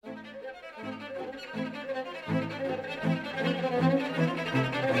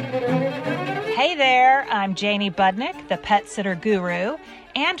Hey there, I'm Janie Budnick, the pet sitter guru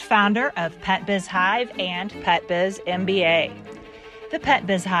and founder of Pet Biz Hive and Pet Biz MBA. The Pet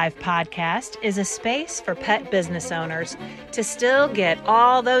Biz Hive podcast is a space for pet business owners to still get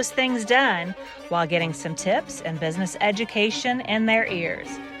all those things done while getting some tips and business education in their ears.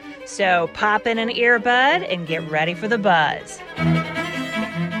 So pop in an earbud and get ready for the buzz.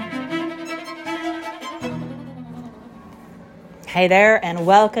 Hey there, and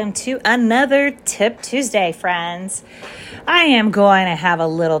welcome to another Tip Tuesday, friends. I am going to have a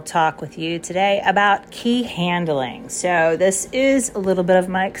little talk with you today about key handling. So this is a little bit of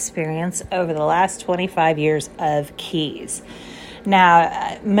my experience over the last 25 years of keys.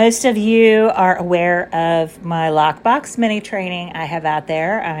 Now, most of you are aware of my Lockbox mini training I have out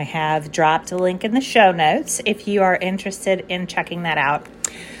there. I have dropped a link in the show notes if you are interested in checking that out.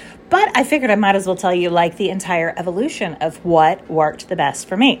 But I figured I might as well tell you like the entire evolution of what worked the best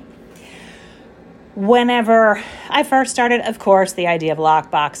for me. Whenever I first started, of course, the idea of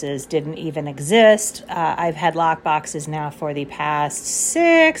lockboxes didn't even exist. I've had lockboxes now for the past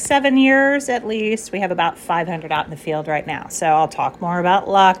 6-7 years at least. We have about 500 out in the field right now. So I'll talk more about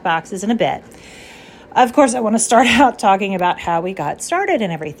lockboxes in a bit. Of course, I want to start out talking about how we got started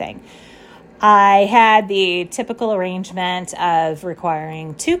and everything. I had the typical arrangement of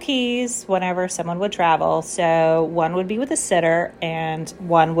requiring 2 keys whenever someone would travel. So one would be with a sitter and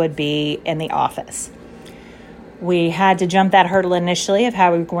one would be in the office. We had to jump that hurdle initially of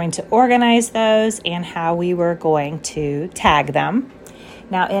how we were going to organize those and how we were going to tag them.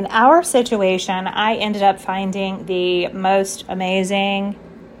 Now, in our situation, I ended up finding the most amazing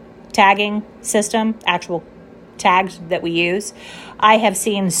tagging system, actual tags that we use. I have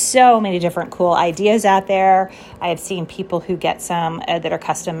seen so many different cool ideas out there. I have seen people who get some that are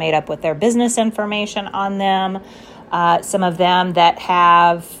custom made up with their business information on them. Some of them that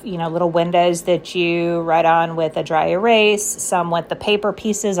have, little windows that you write on with a dry erase, some with the paper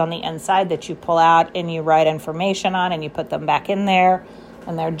pieces on the inside that you pull out and you write information on and you put them back in there,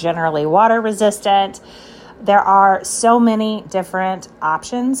 and they're generally water resistant. There are so many different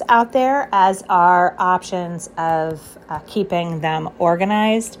options out there, as are options of keeping them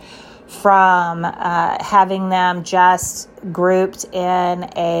organized, from having them just grouped in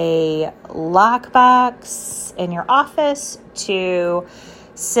a lockbox in your office to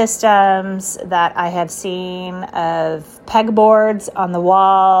systems that I have seen of pegboards on the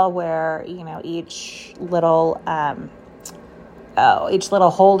wall where, each little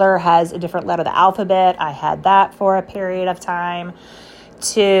holder has a different letter of the alphabet. I had that for a period of time.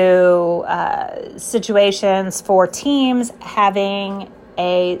 To situations for teams having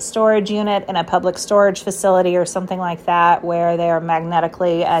a storage unit in a public storage facility or something like that where they are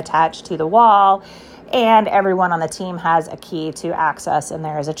magnetically attached to the wall and everyone on the team has a key to access and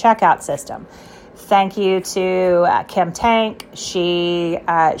there is a checkout system. Thank you to Kim Tank. She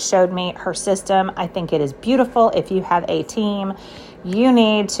showed me her system. I think it is beautiful. If you have a team, you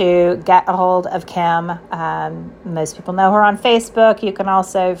need to get a hold of Kim. Most people know her on Facebook. You can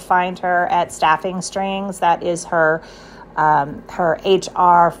also find her at Staffing Strings. That is her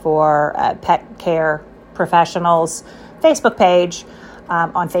HR for pet care professionals Facebook page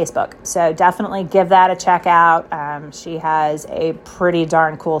on Facebook. So definitely give that a check out. She has a pretty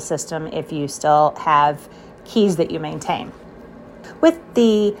darn cool system if you still have keys that you maintain. With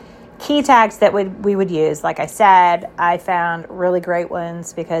the key tags that we would use, like I said, I found really great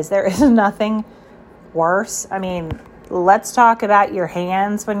ones because there is nothing worse. I mean, let's talk about your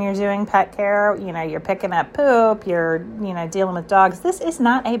hands when you're doing pet care. You're picking up poop, you're, dealing with dogs. This is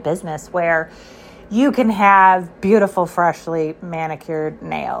not a business where you can have beautiful, freshly manicured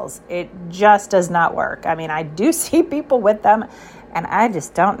nails. It just does not work. I mean, I do see people with them, and I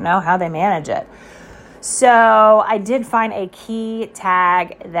just don't know how they manage it. So I did find a key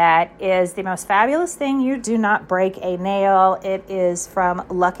tag that is the most fabulous thing. You do not break a nail. It is from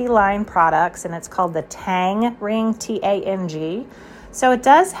Lucky Line Products, and it's called the Tang Ring, T-A-N-G. So it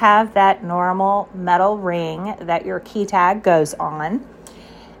does have that normal metal ring that your key tag goes on,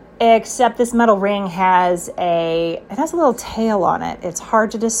 except this metal ring has a little tail on it. It's hard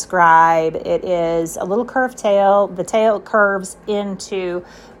to describe. It is a little curved tail. The tail curves into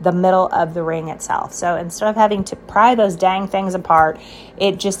the middle of the ring itself. So instead of having to pry those dang things apart,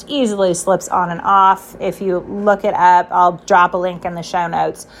 it just easily slips on and off. If you look it up, I'll drop a link in the show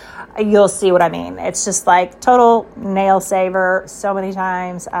notes. You'll see what I mean. It's just like total nail saver. So many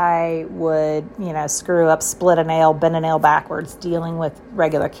times I would, screw up, split a nail, bend a nail backwards, dealing with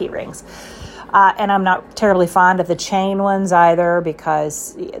regular key rings. And I'm not terribly fond of the chain ones either,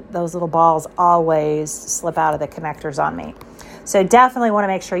 because those little balls always slip out of the connectors on me. So definitely want to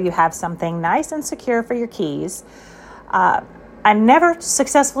make sure you have something nice and secure for your keys. I never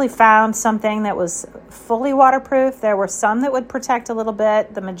successfully found something that was fully waterproof. There were some that would protect a little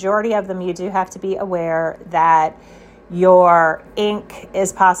bit. The majority of them, you do have to be aware that your ink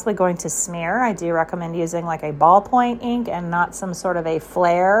is possibly going to smear. I do recommend using like a ballpoint ink and not some sort of a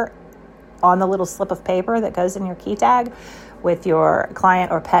flare on the little slip of paper that goes in your key tag with your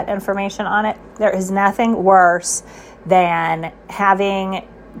client or pet information on it. There is nothing worse than having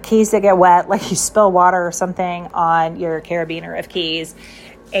keys that get wet, like you spill water or something on your carabiner of keys,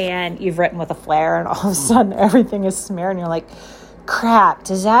 and you've written with a flare, and all of a sudden everything is smeared, and you're like, crap,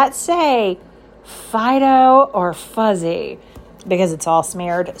 does that say Fido or Fuzzy? Because it's all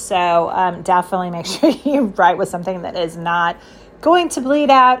smeared. So definitely make sure you write with something that is not going to bleed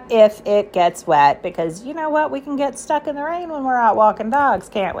out if it gets wet, because you know what? We can get stuck in the rain when we're out walking dogs,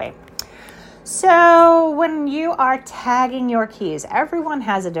 can't we? So when you are tagging your keys, everyone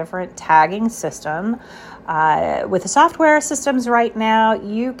has a different tagging system. With the software systems right now,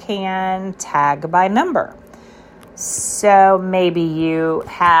 you can tag by number. So maybe you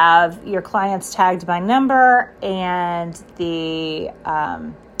have your clients tagged by number, and the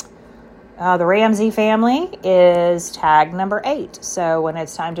Ramsey family is tag number 8. So when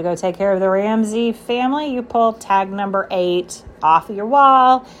it's time to go take care of the Ramsey family, you pull tag number 8 off of your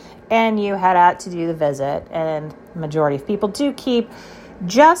wall, and you head out to do the visit. And the majority of people do keep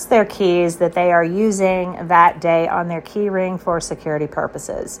just their keys that they are using that day on their key ring for security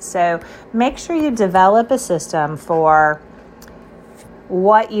purposes. So make sure you develop a system for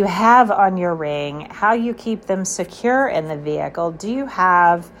what you have on your ring, how you keep them secure in the vehicle. Do you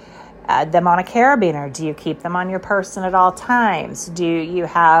have them on a carabiner? Do you keep them on your person at all times? Do you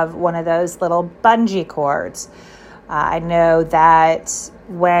have one of those little bungee cords? I know that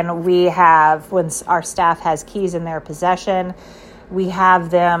when our staff has keys in their possession, we have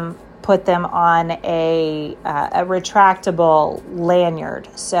them put them on a retractable lanyard.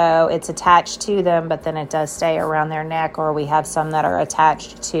 So it's attached to them, but then it does stay around their neck, or we have some that are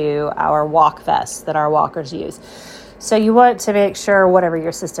attached to our walk vests that our walkers use. So you want to make sure, whatever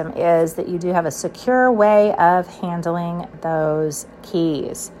your system is, that you do have a secure way of handling those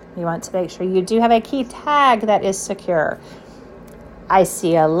keys. You want to make sure you do have a key tag that is secure. I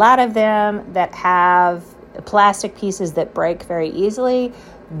see a lot of them that have plastic pieces that break very easily.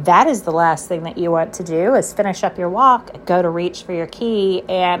 That is the last thing that you want to do, is finish up your walk, go to reach for your key,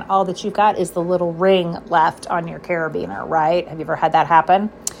 and all that you've got is the little ring left on your carabiner, right? Have you ever had that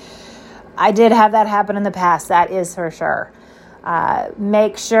happen? I did have that happen in the past, that is for sure.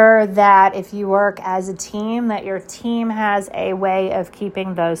 Make sure that if you work as a team, that your team has a way of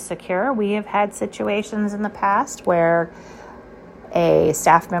keeping those secure. We have had situations in the past where a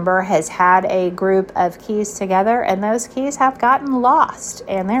staff member has had a group of keys together, and those keys have gotten lost.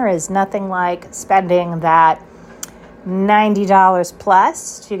 And there is nothing like spending that $90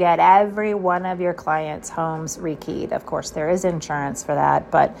 plus to get every one of your clients' homes rekeyed. Of course, there is insurance for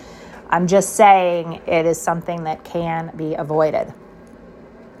that, but I'm just saying it is something that can be avoided.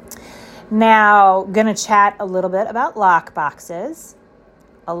 Now, going to chat a little bit about lock boxes.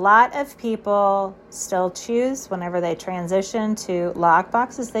 A lot of people still choose, whenever they transition to lock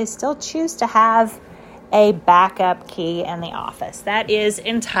boxes, they still choose to have a backup key in the office. That is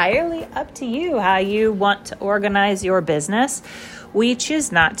entirely up to you how you want to organize your business. We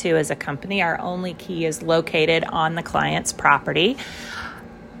choose not to as a company. Our only key is located on the client's property.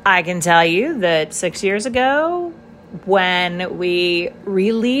 I can tell you that 6 years ago, when we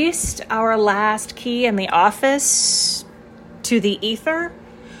released our last key in the office to the ether,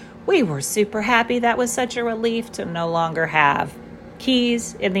 we were super happy. That was such a relief to no longer have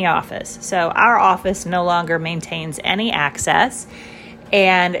keys in the office. So our office no longer maintains any access.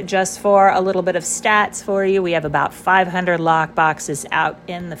 And just for a little bit of stats for you, we have about 500 lock boxes out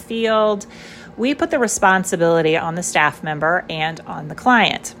in the field. We put the responsibility on the staff member and on the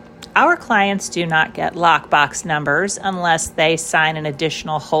client. Our clients do not get lockbox numbers unless they sign an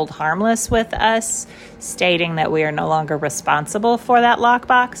additional hold harmless with us, stating that we are no longer responsible for that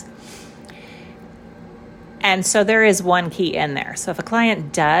lockbox. And so there is one key in there. So if a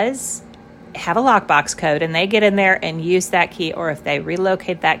client does have a lockbox code and they get in there and use that key, or if they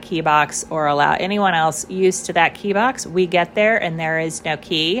relocate that key box or allow anyone else use to that key box, we get there and there is no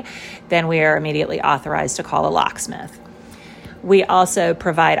key, then we are immediately authorized to call a locksmith. We also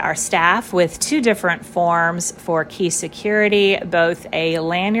provide our staff with 2 different forms for key security, both a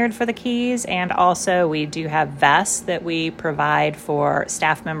lanyard for the keys, and also we do have vests that we provide for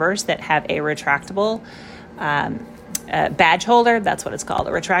staff members that have a retractable badge holder. That's what it's called,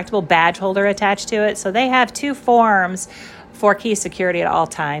 a retractable badge holder attached to it. So they have 2 forms for key security at all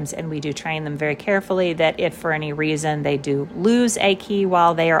times, and we do train them very carefully that if for any reason they do lose a key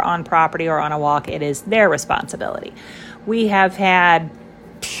while they are on property or on a walk, it is their responsibility. We have had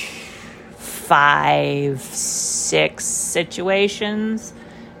 5, 6 situations,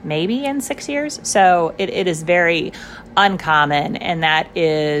 maybe in 6 years. So it is very uncommon, and that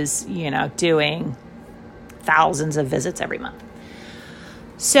is, doing thousands of visits every month.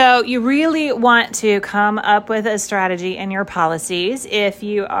 So you really want to come up with a strategy in your policies if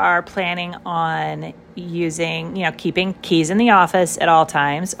you are planning on using, keeping keys in the office at all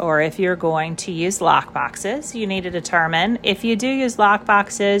times, or if you're going to use lock boxes. You need to determine, if you do use lock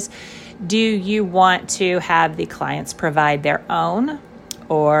boxes, do you want to have the clients provide their own,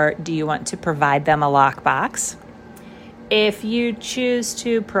 or do you want to provide them a lock box? If you choose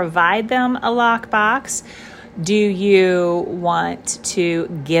to provide them a lock box, do you want to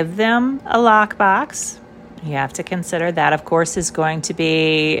give them a lockbox? You have to consider that, of course, is going to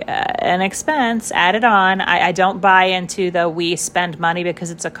be an expense added on. I don't buy into we spend money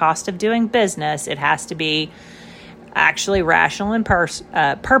because it's a cost of doing business. It has to be actually rational and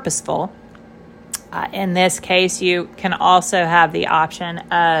purposeful. In this case, you can also have the option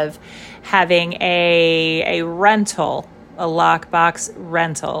of having a rental, a lockbox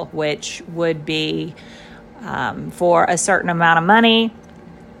rental, which would be for a certain amount of money.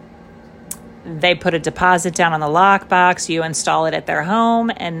 They put a deposit down on the lockbox, you install it at their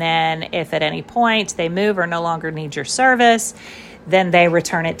home, and then if at any point they move or no longer need your service, then they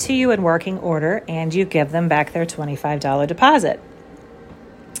return it to you in working order and you give them back their $25 deposit.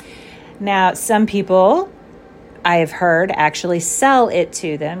 Now, some people, I have heard, actually sell it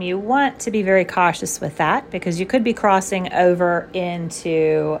to them. You want to be very cautious with that because you could be crossing over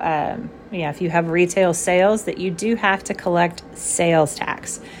into, if you have retail sales, that you do have to collect sales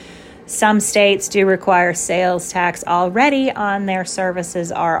tax. Some states do require sales tax already on their services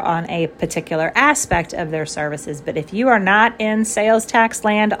or on a particular aspect of their services. But if you are not in sales tax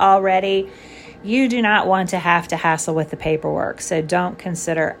land already, you do not want to have to hassle with the paperwork. So don't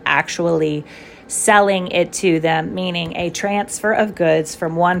consider actually selling it to them, meaning a transfer of goods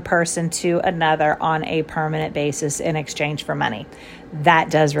from one person to another on a permanent basis in exchange for money. That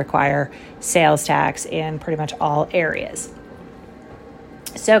does require sales tax in pretty much all areas.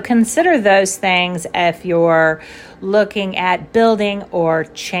 So consider those things if you're looking at building or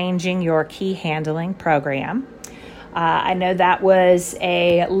changing your key handling program. I know that was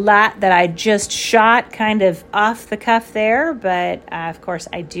a lot that I just shot kind of off the cuff there, but of course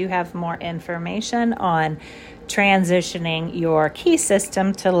I do have more information on transitioning your key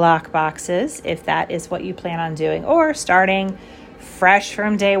system to lock boxes if that is what you plan on doing, or starting fresh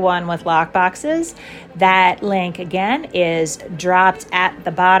from day one with lock boxes. That link again is dropped at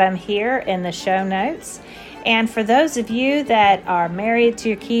the bottom here in the show notes. And for those of you that are married to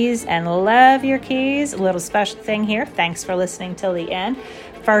your keys and love your keys, a little special thing here. Thanks for listening till the end.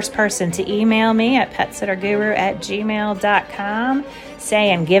 First person to email me at petsitterguru@gmail.com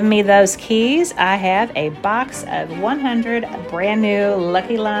saying, give me those keys. I have a box of 100 brand new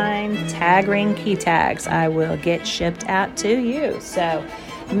Lucky Line tag ring key tags I will get shipped out to you. So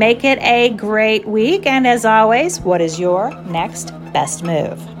make it a great week. And as always, what is your next best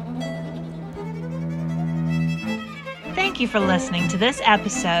move? Thank you for listening to this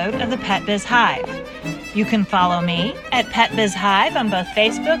episode of the Pet Biz Hive. You can follow me at Pet Biz Hive on both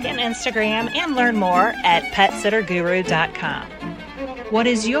Facebook and Instagram, and learn more at PetsitterGuru.com. What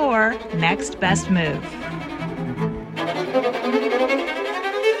is your next best move?